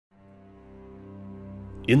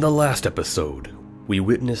In the last episode, we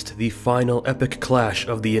witnessed the final epic clash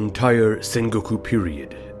of the entire Sengoku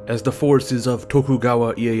period, as the forces of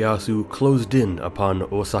Tokugawa Ieyasu closed in upon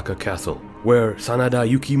Osaka Castle, where Sanada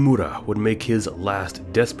Yukimura would make his last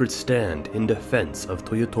desperate stand in defense of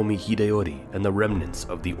Toyotomi Hideori and the remnants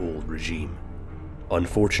of the old regime.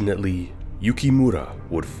 Unfortunately, Yukimura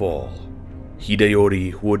would fall,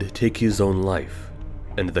 Hideori would take his own life,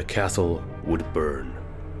 and the castle would burn.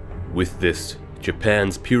 With this,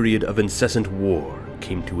 Japan's period of incessant war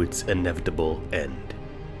came to its inevitable end.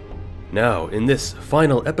 Now, in this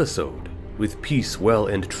final episode, with peace well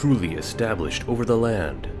and truly established over the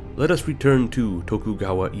land, let us return to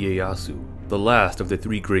Tokugawa Ieyasu, the last of the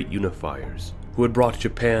three great unifiers, who had brought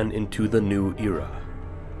Japan into the new era.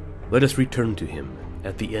 Let us return to him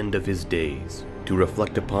at the end of his days to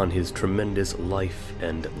reflect upon his tremendous life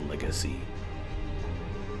and legacy.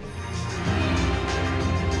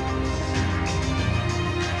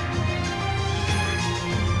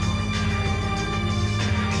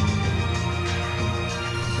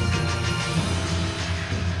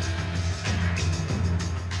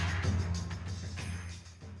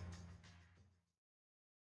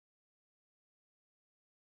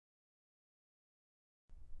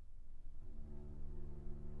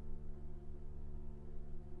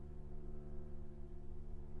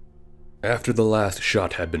 After the last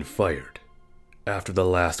shot had been fired, after the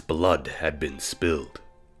last blood had been spilled,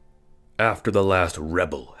 after the last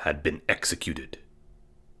rebel had been executed,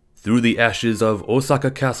 through the ashes of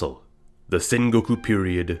Osaka Castle, the Sengoku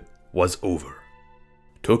period was over.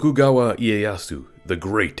 Tokugawa Ieyasu, the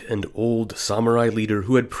great and old samurai leader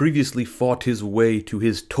who had previously fought his way to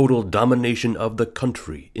his total domination of the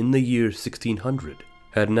country in the year 1600,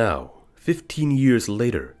 had now, 15 years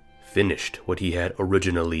later, finished what he had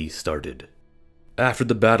originally started. After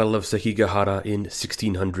the Battle of Sekigahara in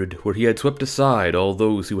 1600, where he had swept aside all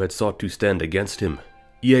those who had sought to stand against him,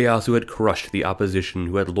 Ieyasu had crushed the opposition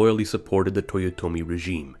who had loyally supported the Toyotomi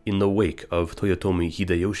regime in the wake of Toyotomi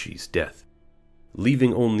Hideyoshi's death,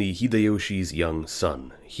 leaving only Hideyoshi's young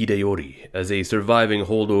son, Hideori, as a surviving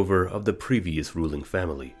holdover of the previous ruling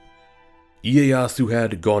family. Ieyasu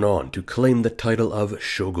had gone on to claim the title of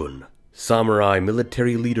Shogun, samurai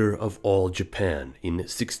military leader of all Japan, in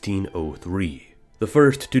 1603, the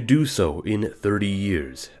first to do so in 30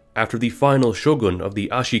 years, after the final shogun of the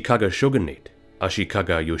Ashikaga Shogunate,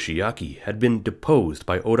 Ashikaga Yoshiaki, had been deposed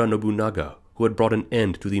by Oda Nobunaga, who had brought an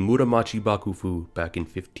end to the Muromachi Bakufu back in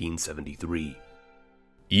 1573.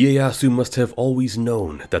 Ieyasu must have always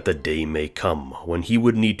known that the day may come when he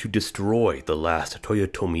would need to destroy the last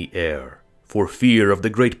Toyotomi heir, for fear of the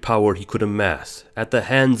great power he could amass at the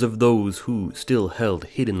hands of those who still held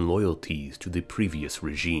hidden loyalties to the previous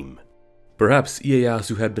regime. Perhaps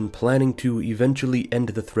Ieyasu had been planning to eventually end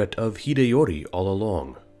the threat of Hideori all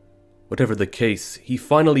along. Whatever the case, he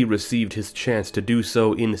finally received his chance to do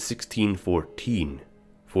so in 1614,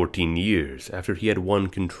 14 years after he had won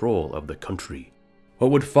control of the country.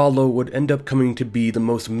 What would follow would end up coming to be the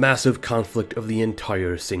most massive conflict of the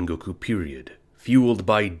entire Sengoku period, fueled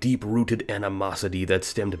by deep-rooted animosity that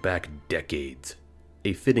stemmed back decades,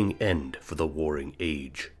 a fitting end for the warring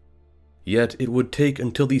age. Yet it would take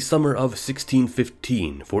until the summer of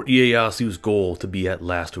 1615 for Ieyasu's goal to be at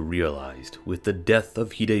last realized, with the death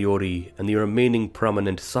of Hideori and the remaining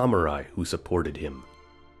prominent samurai who supported him.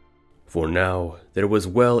 For now, there was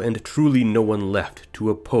well and truly no one left to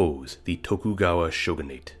oppose the Tokugawa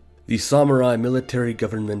Shogunate. The samurai military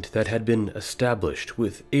government that had been established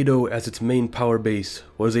with Edo as its main power base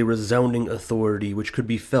was a resounding authority which could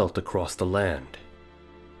be felt across the land.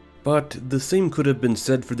 But the same could have been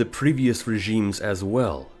said for the previous regimes as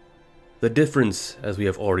well. The difference, as we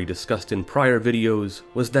have already discussed in prior videos,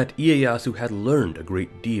 was that Ieyasu had learned a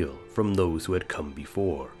great deal from those who had come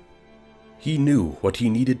before. He knew what he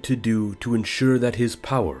needed to do to ensure that his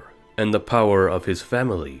power, and the power of his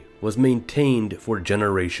family, was maintained for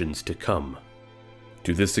generations to come.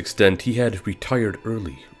 To this extent, he had retired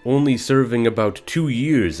early, only serving about 2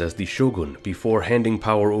 years as the shogun before handing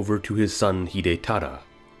power over to his son Hidetada,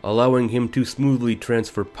 allowing him to smoothly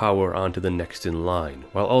transfer power onto the next in line,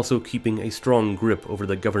 while also keeping a strong grip over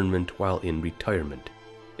the government while in retirement,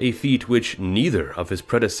 a feat which neither of his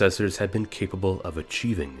predecessors had been capable of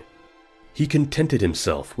achieving. He contented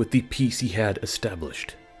himself with the peace he had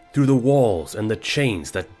established, through the walls and the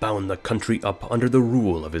chains that bound the country up under the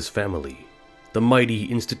rule of his family, the mighty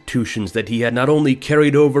institutions that he had not only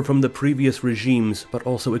carried over from the previous regimes, but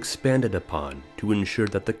also expanded upon to ensure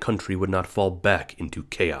that the country would not fall back into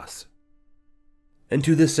chaos. And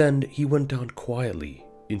to this end, he went on quietly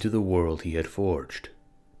into the world he had forged,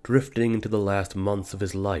 drifting into the last months of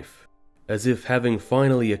his life, as if having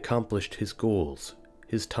finally accomplished his goals,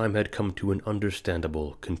 his time had come to an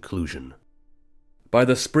understandable conclusion. By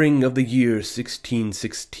the spring of the year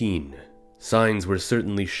 1616, signs were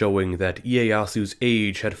certainly showing that Ieyasu's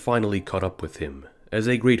age had finally caught up with him, as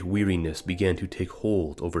a great weariness began to take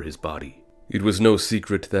hold over his body. It was no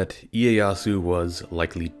secret that Ieyasu was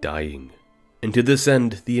likely dying, and to this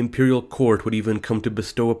end the imperial court would even come to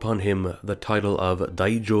bestow upon him the title of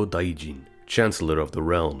Daijo Daijin, Chancellor of the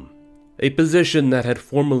Realm, a position that had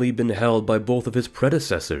formerly been held by both of his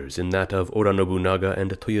predecessors in that of Oda Nobunaga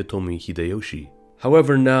and Toyotomi Hideyoshi.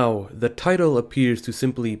 However, now, the title appears to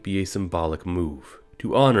simply be a symbolic move,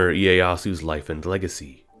 to honor Ieyasu's life and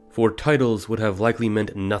legacy, for titles would have likely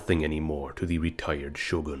meant nothing anymore to the retired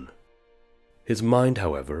shogun. His mind,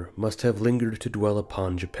 however, must have lingered to dwell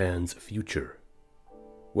upon Japan's future.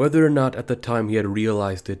 Whether or not at the time he had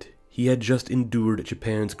realized it, he had just endured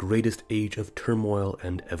Japan's greatest age of turmoil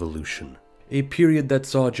and evolution, a period that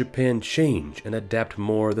saw Japan change and adapt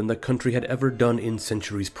more than the country had ever done in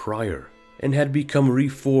centuries prior, and had become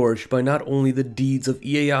reforged by not only the deeds of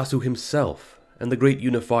Ieyasu himself and the great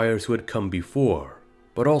unifiers who had come before,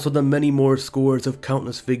 but also the many more scores of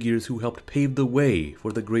countless figures who helped pave the way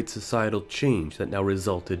for the great societal change that now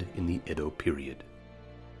resulted in the Edo period.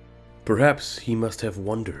 Perhaps he must have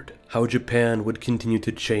wondered how Japan would continue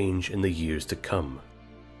to change in the years to come.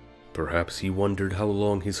 Perhaps he wondered how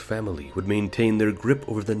long his family would maintain their grip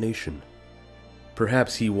over the nation.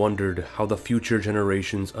 Perhaps he wondered how the future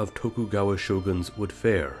generations of Tokugawa shoguns would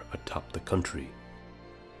fare atop the country.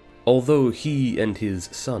 Although he and his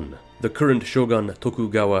son, the current shogun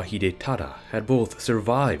Tokugawa Hidetada, had both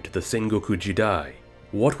survived the Sengoku Jidai,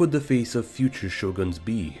 what would the face of future shoguns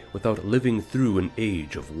be without living through an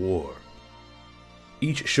age of war?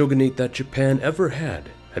 Each shogunate that Japan ever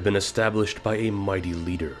had been established by a mighty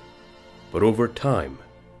leader, but over time,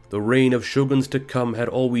 the reign of shoguns to come had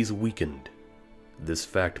always weakened. This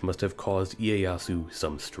fact must have caused Ieyasu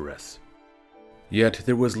some stress. Yet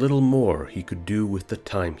there was little more he could do with the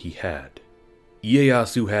time he had.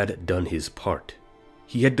 Ieyasu had done his part.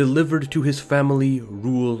 He had delivered to his family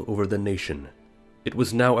rule over the nation. It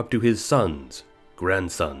was now up to his sons,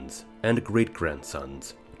 grandsons, and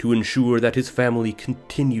great-grandsons to ensure that his family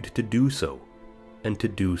continued to do so, and to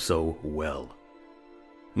do so well.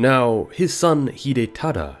 Now, his son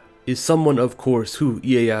Hidetada is someone, of course, who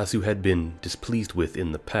Ieyasu had been displeased with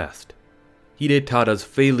in the past. Hidetada's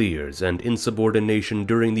failures and insubordination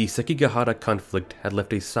during the Sekigahara conflict had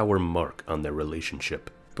left a sour mark on their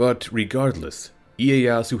relationship. But regardless,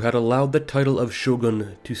 Ieyasu had allowed the title of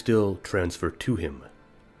shogun to still transfer to him,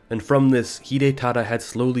 and from this Hidetada had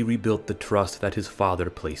slowly rebuilt the trust that his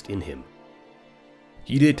father placed in him.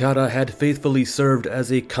 Hidetada had faithfully served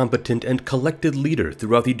as a competent and collected leader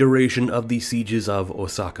throughout the duration of the sieges of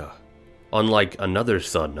Osaka, unlike another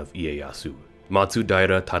son of Ieyasu,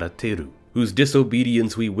 Matsudaira Tadateru, whose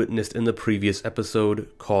disobedience we witnessed in the previous episode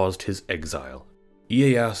caused his exile.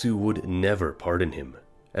 Ieyasu would never pardon him,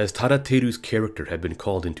 as Tadateru's character had been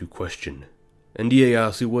called into question, and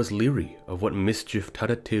Ieyasu was leery of what mischief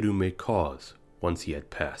Tadateru may cause once he had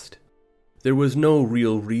passed. There was no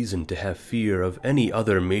real reason to have fear of any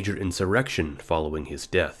other major insurrection following his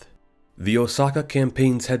death. The Osaka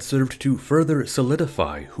campaigns had served to further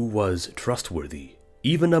solidify who was trustworthy,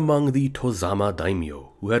 even among the Tozama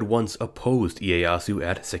daimyo who had once opposed Ieyasu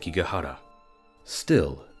at Sekigahara.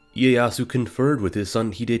 Still, Ieyasu conferred with his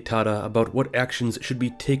son Hidetada about what actions should be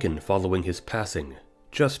taken following his passing,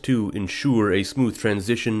 just to ensure a smooth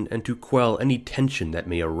transition and to quell any tension that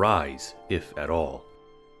may arise, if at all.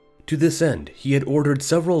 To this end, he had ordered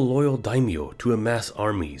several loyal daimyo to amass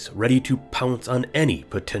armies ready to pounce on any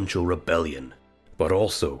potential rebellion. But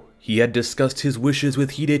also, he had discussed his wishes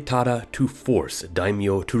with Hidetada to force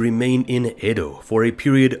daimyo to remain in Edo for a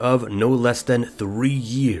period of no less than 3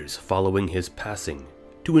 years following his passing,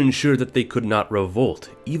 to ensure that they could not revolt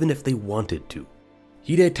even if they wanted to.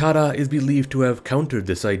 Hidetada is believed to have countered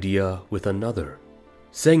this idea with another,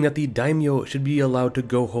 saying that the daimyo should be allowed to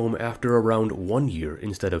go home after around 1 year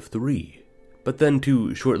instead of 3, but then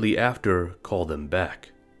to shortly after call them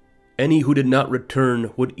back. Any who did not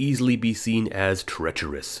return would easily be seen as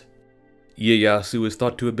treacherous. Ieyasu is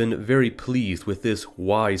thought to have been very pleased with this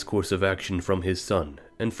wise course of action from his son,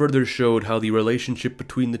 and further showed how the relationship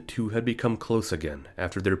between the two had become close again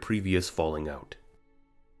after their previous falling out.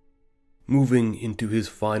 Moving into his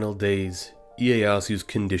final days, Ieyasu's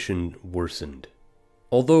condition worsened.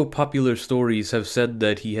 Although popular stories have said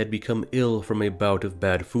that he had become ill from a bout of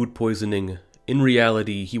bad food poisoning, in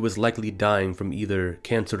reality he was likely dying from either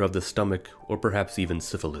cancer of the stomach or perhaps even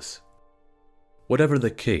syphilis. Whatever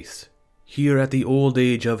the case, Here at the old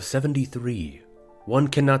age of 73, one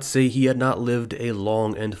cannot say he had not lived a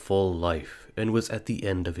long and full life and was at the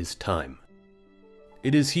end of his time.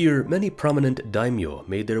 It is here many prominent daimyo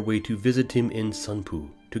made their way to visit him in Sunpu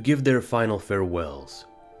to give their final farewells,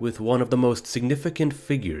 with one of the most significant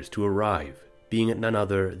figures to arrive being none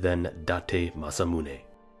other than Date Masamune.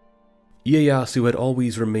 Ieyasu had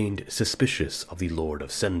always remained suspicious of the Lord of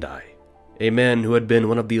Sendai, a man who had been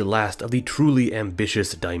one of the last of the truly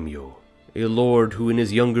ambitious daimyo, a lord who in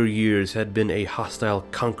his younger years had been a hostile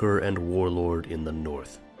conqueror and warlord in the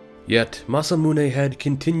north. Yet Masamune had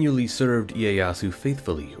continually served Ieyasu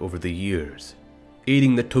faithfully over the years,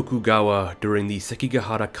 aiding the Tokugawa during the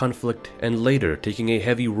Sekigahara conflict and later taking a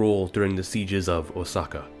heavy role during the sieges of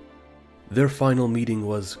Osaka. Their final meeting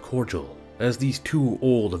was cordial, as these two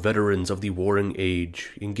old veterans of the warring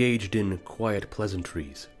age engaged in quiet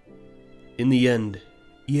pleasantries. In the end,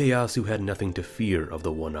 Ieyasu had nothing to fear of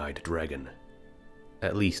the one-eyed dragon.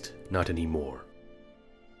 At least, not anymore.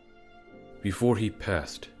 Before he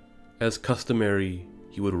passed, as customary,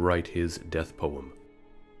 he would write his death poem.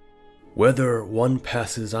 Whether one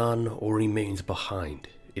passes on or remains behind,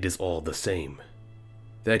 it is all the same.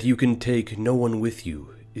 That you can take no one with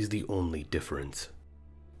you is the only difference.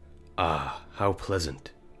 Ah, how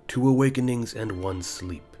pleasant, 2 awakenings and 1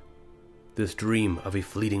 sleep. This dream of a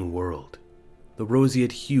fleeting world, the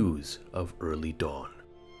roseate hues of early dawn.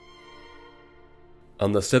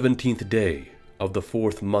 On the 17th day of the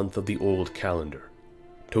 4th month of the old calendar,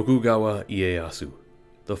 Tokugawa Ieyasu,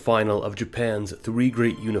 the final of Japan's 3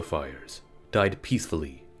 great unifiers, died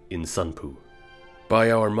peacefully in Sunpu. By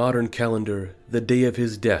our modern calendar, the day of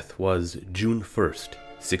his death was June 1st,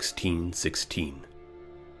 1616.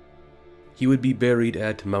 He would be buried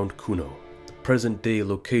at Mount Kuno, the present-day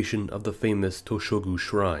location of the famous Toshogu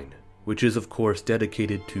Shrine, which is of course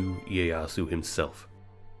dedicated to Ieyasu himself.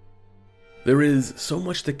 There is so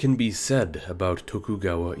much that can be said about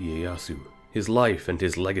Tokugawa Ieyasu, his life and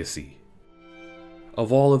his legacy.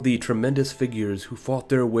 Of all of the tremendous figures who fought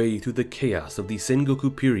their way through the chaos of the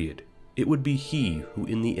Sengoku period, it would be he who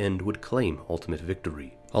in the end would claim ultimate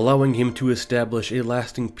victory, allowing him to establish a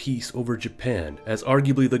lasting peace over Japan as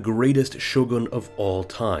arguably the greatest shogun of all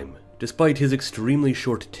time, despite his extremely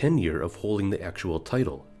short tenure of holding the actual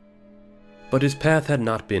title. But his path had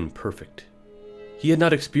not been perfect. He had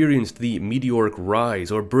not experienced the meteoric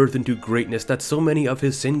rise or birth into greatness that so many of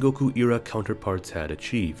his Sengoku-era counterparts had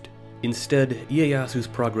achieved. Instead, Ieyasu's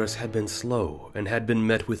progress had been slow and had been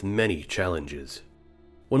met with many challenges.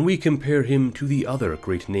 When we compare him to the other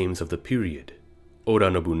great names of the period, Oda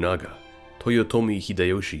Nobunaga, Toyotomi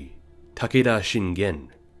Hideyoshi, Takeda Shingen,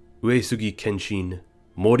 Uesugi Kenshin,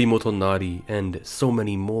 Morimoto Nari, and so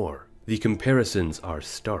many more, the comparisons are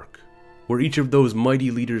stark. Where each of those mighty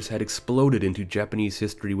leaders had exploded into Japanese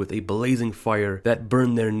history with a blazing fire that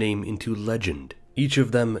burned their name into legend, each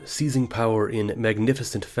of them seizing power in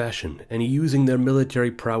magnificent fashion and using their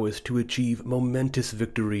military prowess to achieve momentous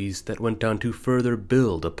victories that went on to further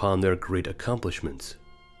build upon their great accomplishments.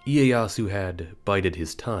 Ieyasu had bided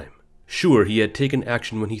his time. Sure, he had taken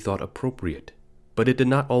action when he thought appropriate, but it did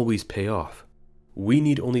not always pay off. We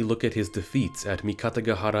need only look at his defeats at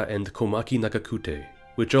Mikatagahara and Komaki Nakakute,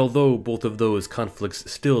 which although both of those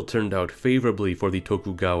conflicts still turned out favorably for the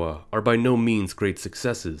Tokugawa, are by no means great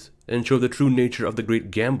successes, and show the true nature of the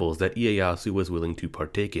great gambles that Ieyasu was willing to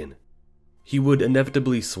partake in. He would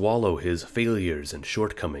inevitably swallow his failures and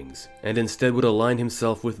shortcomings, and instead would align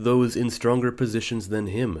himself with those in stronger positions than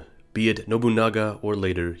him, be it Nobunaga or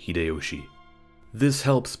later Hideyoshi. This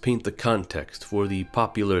helps paint the context for the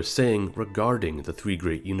popular saying regarding the 3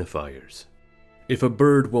 great unifiers. If a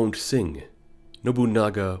bird won't sing,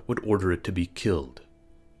 Nobunaga would order it to be killed,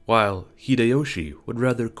 while Hideyoshi would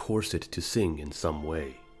rather coerce it to sing in some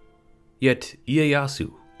way. Yet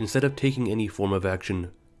Ieyasu, instead of taking any form of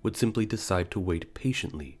action, would simply decide to wait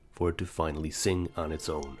patiently for it to finally sing on its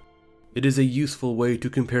own. It is a useful way to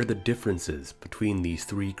compare the differences between these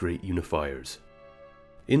 3 great unifiers.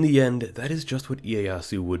 In the end, that is just what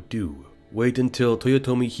Ieyasu would do, wait until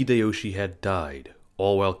Toyotomi Hideyoshi had died,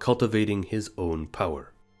 all while cultivating his own power.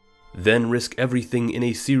 Then risk everything in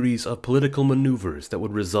a series of political maneuvers that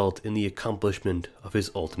would result in the accomplishment of his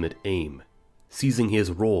ultimate aim, seizing his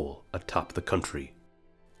role atop the country.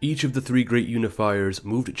 Each of the 3 great unifiers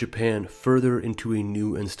moved Japan further into a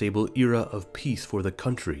new and stable era of peace for the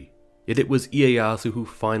country, yet it was Ieyasu who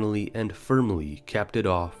finally and firmly capped it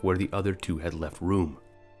off where the other 2 had left room.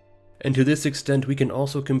 And to this extent we can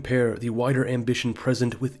also compare the wider ambition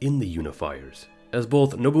present within the unifiers, as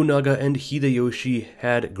both Nobunaga and Hideyoshi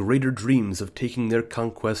had greater dreams of taking their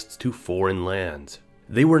conquests to foreign lands.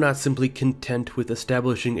 They were not simply content with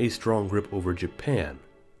establishing a strong grip over Japan.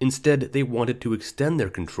 Instead, they wanted to extend their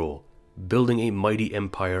control, building a mighty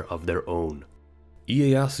empire of their own.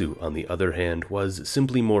 Ieyasu, on the other hand, was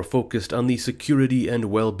simply more focused on the security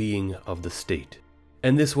and well-being of the state.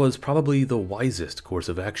 And this was probably the wisest course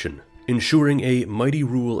of action. Ensuring a mighty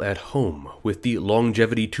rule at home, with the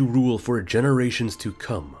longevity to rule for generations to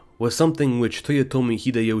come, was something which Toyotomi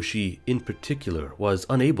Hideyoshi in particular was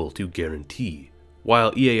unable to guarantee,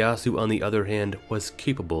 while Ieyasu on the other hand was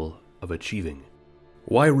capable of achieving.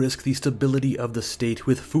 Why risk the stability of the state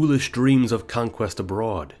with foolish dreams of conquest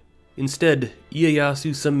abroad? Instead,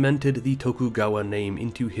 Ieyasu cemented the Tokugawa name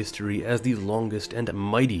into history as the longest and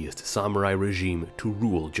mightiest samurai regime to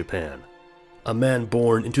rule Japan. A man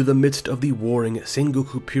born into the midst of the warring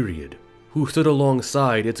Sengoku period, who stood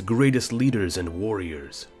alongside its greatest leaders and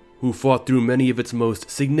warriors, who fought through many of its most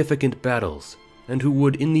significant battles, and who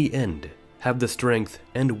would in the end have the strength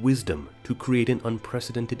and wisdom to create an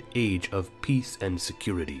unprecedented age of peace and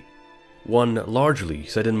security. One largely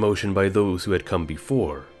set in motion by those who had come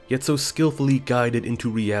before, yet so skillfully guided into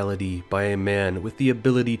reality by a man with the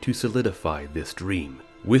ability to solidify this dream.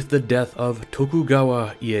 With the death of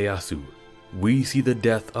Tokugawa Ieyasu, we see the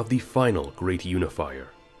death of the final great unifier,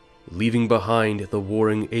 leaving behind the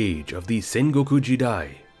warring age of the Sengoku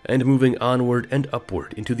Jidai, and moving onward and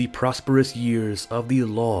upward into the prosperous years of the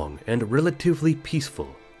long and relatively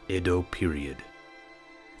peaceful Edo period.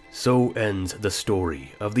 So ends the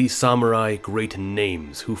story of the samurai great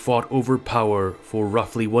names who fought over power for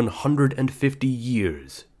roughly 150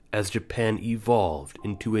 years as Japan evolved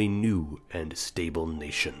into a new and stable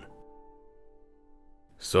nation.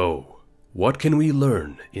 So, what can we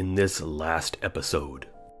learn in this last episode?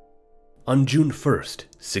 On June 1st,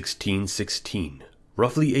 1616,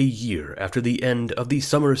 roughly a year after the end of the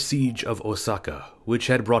summer siege of Osaka, which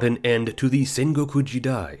had brought an end to the Sengoku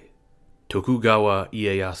Jidai, Tokugawa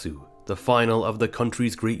Ieyasu, the final of the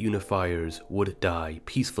country's great unifiers, would die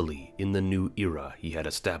peacefully in the new era he had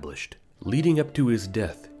established. Leading up to his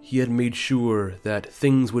death, he had made sure that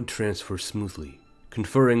things would transfer smoothly,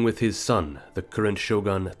 conferring with his son, the current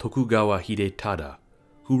shogun Tokugawa Hidetada,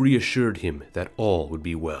 who reassured him that all would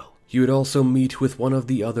be well. He would also meet with one of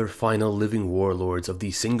the other final living warlords of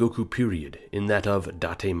the Sengoku period, in that of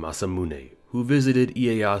Date Masamune, who visited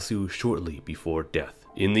Ieyasu shortly before death.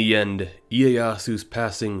 In the end, Ieyasu's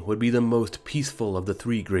passing would be the most peaceful of the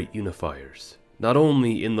three great unifiers, not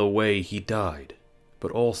only in the way he died,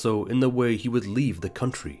 but also in the way he would leave the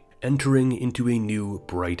country, entering into a new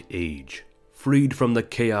bright age, freed from the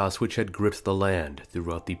chaos which had gripped the land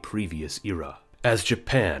throughout the previous era, as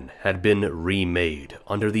Japan had been remade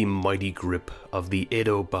under the mighty grip of the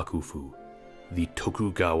Edo Bakufu, the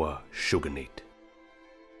Tokugawa Shogunate.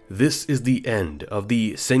 This is the end of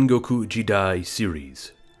the Sengoku Jidai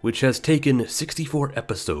series, which has taken 64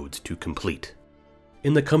 episodes to complete.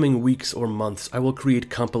 In the coming weeks or months, I will create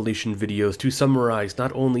compilation videos to summarize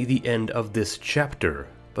not only the end of this chapter,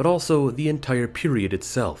 but also the entire period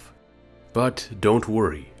itself. But don't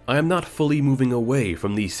worry, I am not fully moving away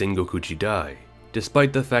from the Sengoku Jidai,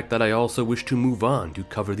 despite the fact that I also wish to move on to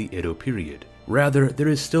cover the Edo period. Rather, there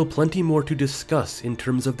is still plenty more to discuss in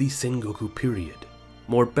terms of the Sengoku period.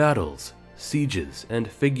 More battles, sieges,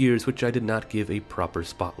 and figures which I did not give a proper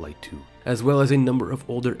spotlight to, as well as a number of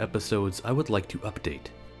older episodes I would like to update.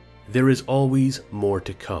 There is always more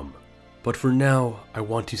to come, but for now, I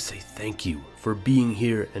want to say thank you for being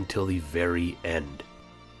here until the very end.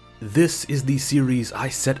 This is the series I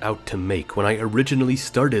set out to make when I originally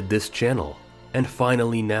started this channel, and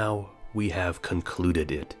finally now, we have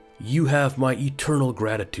concluded it. You have my eternal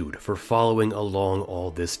gratitude for following along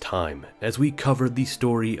all this time as we covered the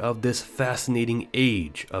story of this fascinating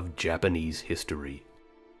age of Japanese history.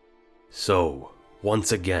 So,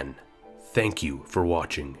 once again, thank you for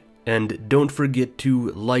watching, and don't forget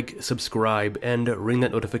to like, subscribe, and ring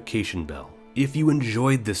that notification bell if you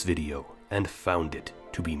enjoyed this video and found it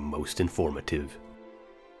to be most informative.